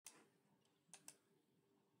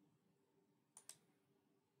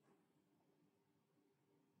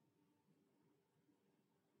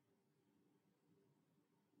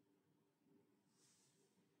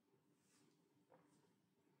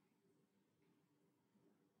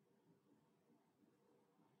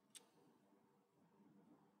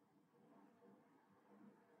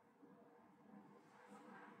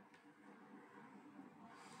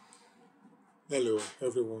Hello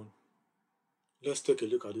everyone, let's take a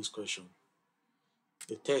look at this question.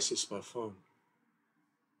 The test is performed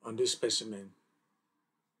on this specimen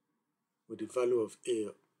with the value of A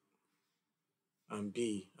and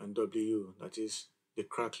B and W, that is the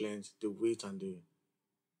crack length, the width and the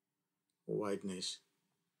wideness,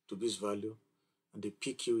 to this value, and the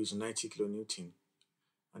PQ is 90 kilonewton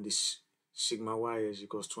and the sigma ys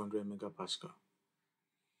equals 200 megapascal.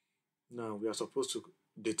 Now we are supposed to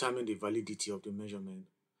determine the validity of the measurement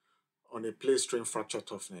on a plate strain fracture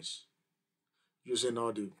toughness using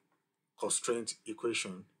all the constraint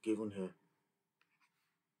equation given here.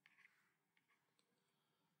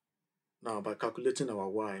 Now, by calculating our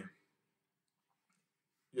y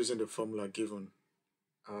using the formula given,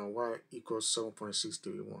 our y equals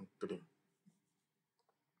 7.6313.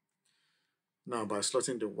 Now, by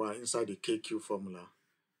slotting the y inside the KQ formula,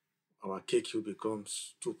 our KQ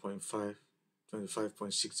becomes 2.5,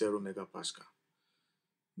 25.60 megapascal.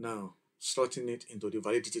 Now, slotting it into the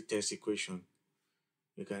validity test equation,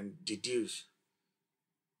 you can deduce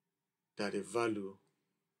that the value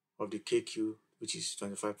of the KQ, which is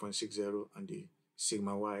 25.60, and the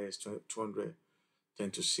sigma y is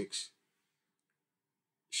 210 to 6,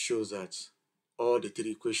 shows that all the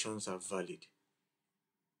three equations are valid.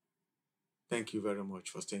 Thank you very much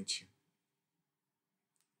for staying tuned.